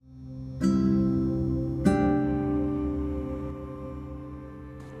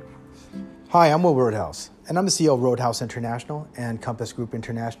Hi, I'm Will Roadhouse, and I'm the CEO of Roadhouse International and Compass Group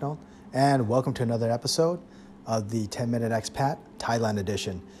International, and welcome to another episode of the 10-Minute Expat Thailand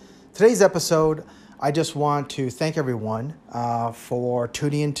Edition. Today's episode, I just want to thank everyone for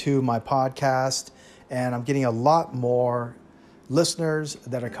tuning into my podcast, and I'm getting a lot more listeners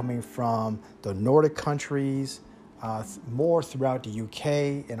that are coming from the Nordic countries, more throughout the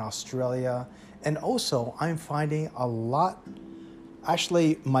UK and Australia, and also I'm finding a lot.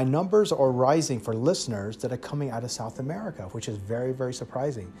 Actually, my numbers are rising for listeners that are coming out of South America, which is very, very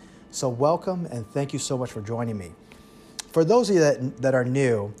surprising. So welcome and thank you so much for joining me. For those of you that are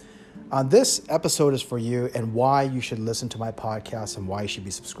new, this episode is for you and why you should listen to my podcast and why you should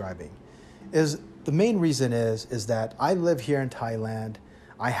be subscribing. The main reason is that I live here in Thailand.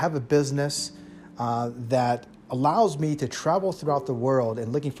 I have a business that allows me to travel throughout the world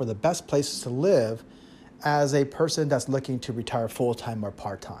and looking for the best places to live as a person that's looking to retire full-time or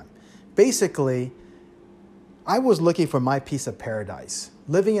part-time. Basically, I was looking for my piece of paradise.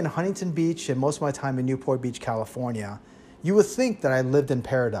 Living in Huntington Beach and most of my time in Newport Beach, California, you would think that I lived in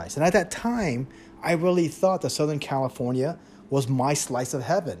paradise. And at that time, I really thought that Southern California was my slice of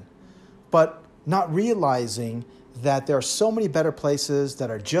heaven. But not realizing that there are so many better places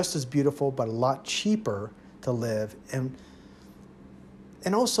that are just as beautiful but a lot cheaper to live and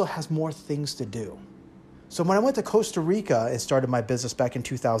also has more things to do. So when I went to Costa Rica and started my business back in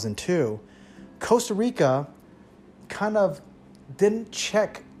 2002, Costa Rica kind of didn't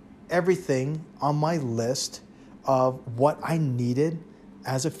check everything on my list of what I needed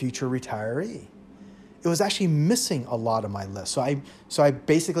as a future retiree. It was actually missing a lot of my list. So I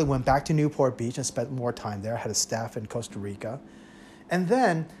basically went back to Newport Beach and spent more time there. I had a staff in Costa Rica. And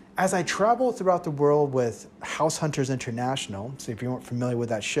then as I traveled throughout the world with House Hunters International, so if you weren't familiar with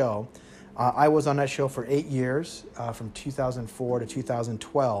that show, I was on that show for 8 years, from 2004 to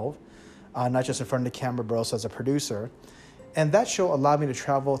 2012, not just in front of the camera, but also as a producer. And that show allowed me to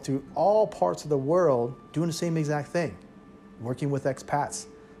travel through all parts of the world doing the same exact thing, working with expats,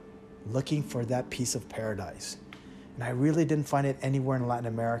 looking for that piece of paradise. And I really didn't find it anywhere in Latin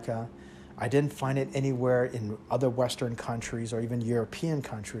America. I didn't find it anywhere in other Western countries or even European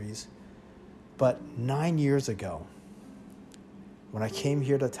countries. But 9 years ago, when I came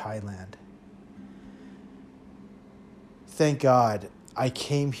here to Thailand, thank God I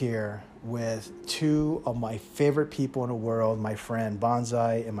came here with two of my favorite people in the world, my friend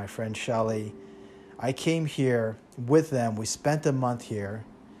Bonsai and my friend Shelly. I came here with them. We spent a month here.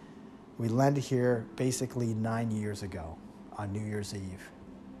 We landed here basically 9 years ago on New Year's Eve.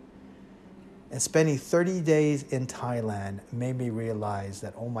 And spending 30 days in Thailand made me realize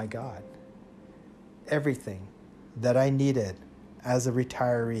that, oh my God, everything that I needed as a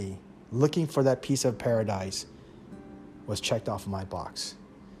retiree, looking for that piece of paradise, was checked off of my box.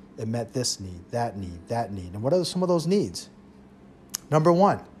 It met this need, that need, that need. And what are some of those needs? Number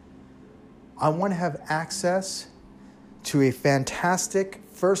one, I want to have access to a fantastic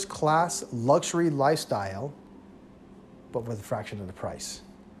first-class luxury lifestyle, but with a fraction of the price.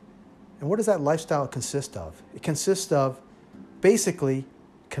 And what does that lifestyle consist of? It consists of basically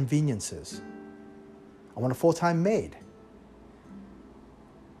conveniences. I want a full-time maid.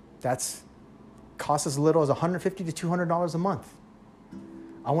 That's costs as little as $150 to $200 a month.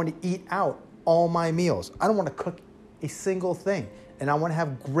 I want to eat out all my meals. I don't want to cook a single thing. And I want to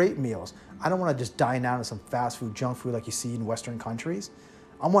have great meals. I don't want to just dine out on some fast food, junk food like you see in Western countries.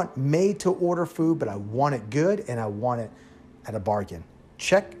 I want made to order food, but I want it good and I want it at a bargain.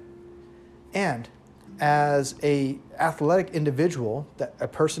 Check. And as a athletic individual, a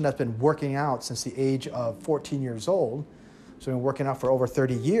person that's been working out since the age of 14 years old, so I've been working out for over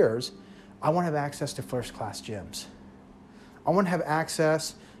 30 years, I want to have access to first-class gyms. I want to have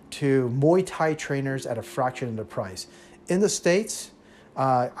access to Muay Thai trainers at a fraction of the price. In the States, when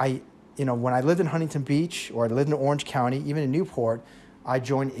I lived in Huntington Beach or I lived in Orange County, even in Newport, I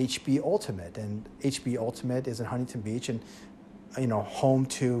joined HB Ultimate. And HB Ultimate is in Huntington Beach and, home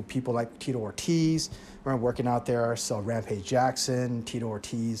to people like Tito Ortiz. We're working out there, so Rampage Jackson, Tito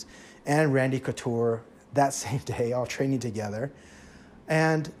Ortiz, and Randy Couture that same day, all training together.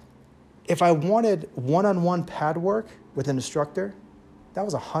 And if I wanted one-on-one pad work with an instructor, that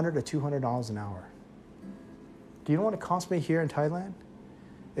was $100 to $200 an hour. Do you know what it cost me here in Thailand?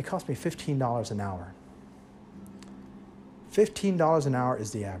 It cost me $15 an hour. $15 an hour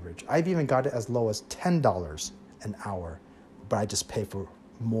is the average. I've even got it as low as $10 an hour, but I just pay for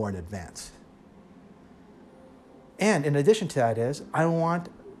more in advance. And in addition to that I want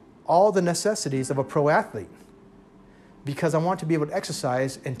all the necessities of a pro athlete, because I want to be able to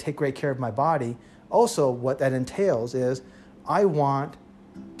exercise and take great care of my body. Also, what that entails is I want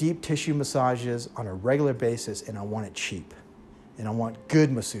deep tissue massages on a regular basis, and I want it cheap. And I want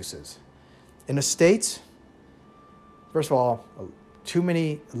good masseuses. In the States, first of all, too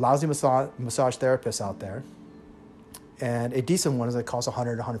many lousy massage therapists out there. And a decent one is that costs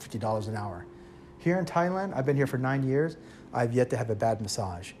 $100, $150 an hour. Here in Thailand, I've been here for 9 years. I've yet to have a bad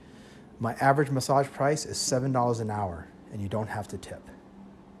massage. My average massage price is $7 an hour, and you don't have to tip.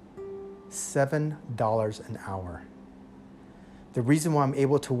 $7 an hour. The reason why I'm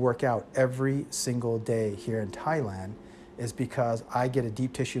able to work out every single day here in Thailand is because I get a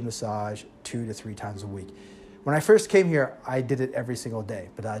deep tissue massage 2 to 3 times a week. When I first came here, I did it every single day,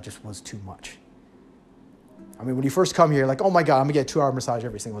 but that just was too much. I mean, when you first come here, like, oh my God, I'm gonna get a 2-hour massage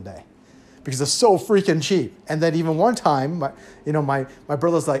every single day because it's so freaking cheap. And then even one time, my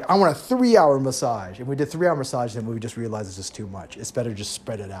brother's like, I want a 3-hour massage. And we did 3-hour massage, and we just realized it's just too much. It's better just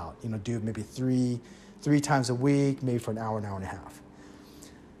spread it out. Do maybe three times a week, maybe for an hour and a half.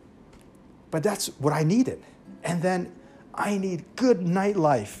 But that's what I needed. And then I need good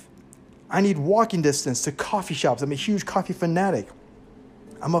nightlife. I need walking distance to coffee shops. I'm a huge coffee fanatic.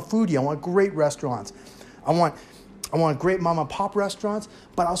 I'm a foodie. I want great restaurants. I want great mom and pop restaurants,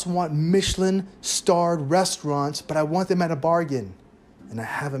 but I also want Michelin starred restaurants, but I want them at a bargain. And I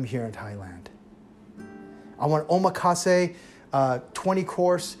have them here in Thailand. I want omakase,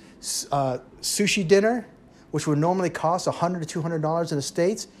 20-course sushi dinner, which would normally cost $100 to $200 in the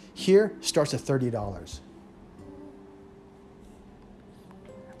States. Here, starts at $30.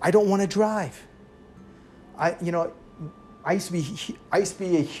 I don't want to drive. I used to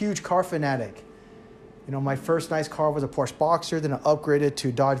be a huge car fanatic. My first nice car was a Porsche Boxer, then I upgraded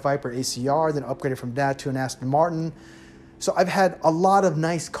to Dodge Viper ACR, then upgraded from that to an Aston Martin. So I've had a lot of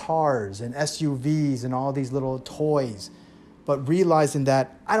nice cars and SUVs and all these little toys, but realizing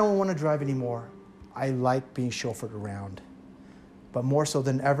that I don't want to drive anymore. I like being chauffeured around. But more so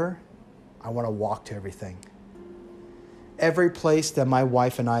than ever, I want to walk to everything. Every place that my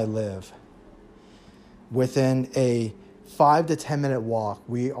wife and I live, within a 5 to 10 minute walk,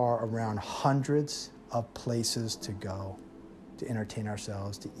 we are around hundreds of places to go, to entertain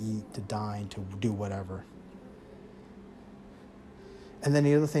ourselves, to eat, to dine, to do whatever. And then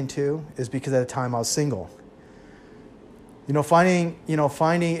the other thing too is because at the time I was single. Finding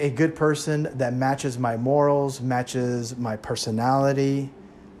a good person that matches my morals, matches my personality,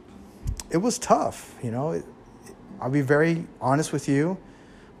 it was tough. I'll be very honest with you.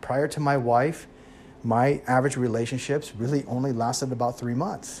 Prior to my wife, my average relationships really only lasted about 3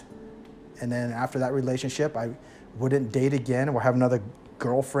 months. And then after that relationship, I wouldn't date again or have another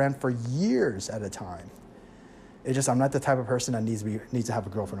girlfriend for years at a time. I'm not the type of person that needs to have a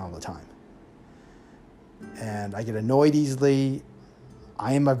girlfriend all the time. And I get annoyed easily.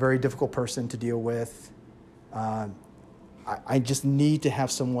 I am a very difficult person to deal with. I just need to have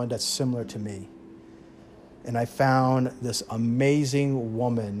someone that's similar to me. And I found this amazing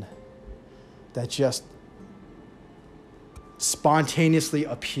woman that just spontaneously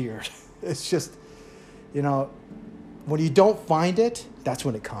appeared. It's just, when you don't find it, that's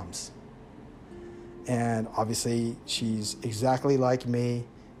when it comes. And obviously, she's exactly like me,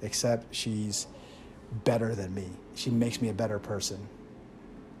 except she's better than me. She makes me a better person.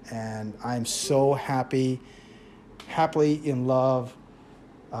 And I'm so happily in love,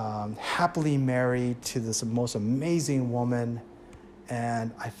 happily married to this most amazing woman.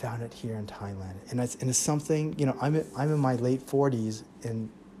 And I found it here in Thailand. And it's something, I'm in my late 40s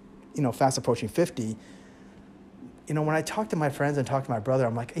and, fast approaching 50. When I talk to my friends and talk to my brother,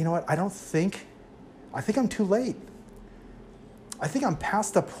 I'm like, what? I think I'm too late. I think I'm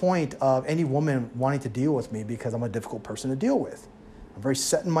past the point of any woman wanting to deal with me because I'm a difficult person to deal with. I'm very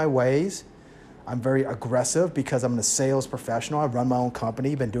set in my ways. I'm very aggressive because I'm a sales professional. I run my own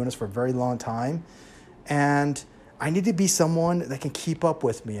company, been doing this for a very long time. And I need to be someone that can keep up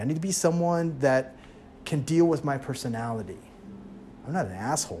with me. I need to be someone that can deal with my personality. I'm not an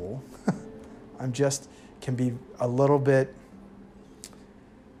asshole. Can be a little bit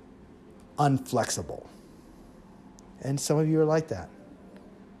unflexible. And some of you are like that.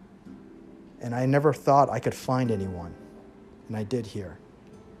 And I never thought I could find anyone. And I did here.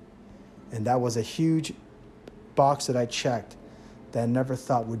 And that was a huge box that I checked that I never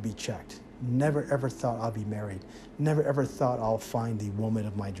thought would be checked. Never ever thought I'll be married. Never ever thought I'll find the woman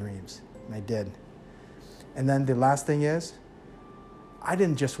of my dreams. And I did. And then the last thing is, I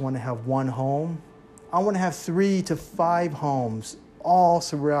didn't just want to have one home. I want to have 3 to 5 homes, all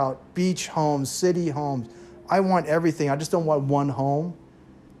throughout, beach homes, city homes. I want everything. I just don't want one home.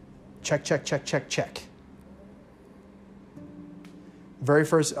 Check, check, check, check, check. Very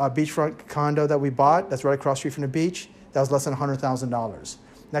first beachfront condo that we bought, that's right across the street from the beach, that was less than $100,000.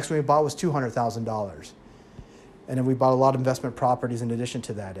 Next one we bought was $200,000. And then we bought a lot of investment properties in addition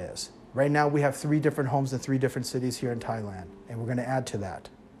to that is. Right now we have 3 different homes in 3 different cities here in Thailand, and we're going to add to that.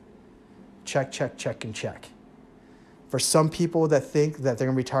 Check, check, check, and check. For some people that think that they're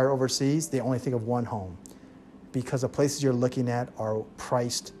going to retire overseas, they only think of one home because the places you're looking at are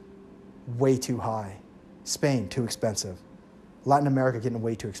priced way too high. Spain, too expensive. Latin America getting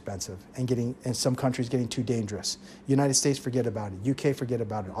way too expensive and some countries getting too dangerous. United States, forget about it. UK, forget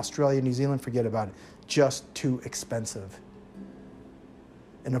about it. Australia, New Zealand, forget about it. Just too expensive.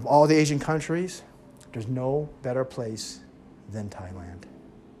 And of all the Asian countries, there's no better place than Thailand.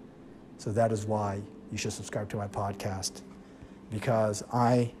 So that is why you should subscribe to my podcast, because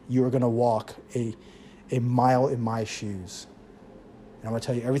you are going to walk a mile in my shoes. And I'm going to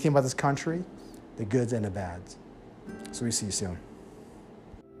tell you everything about this country, the goods and the bads. So we see you soon.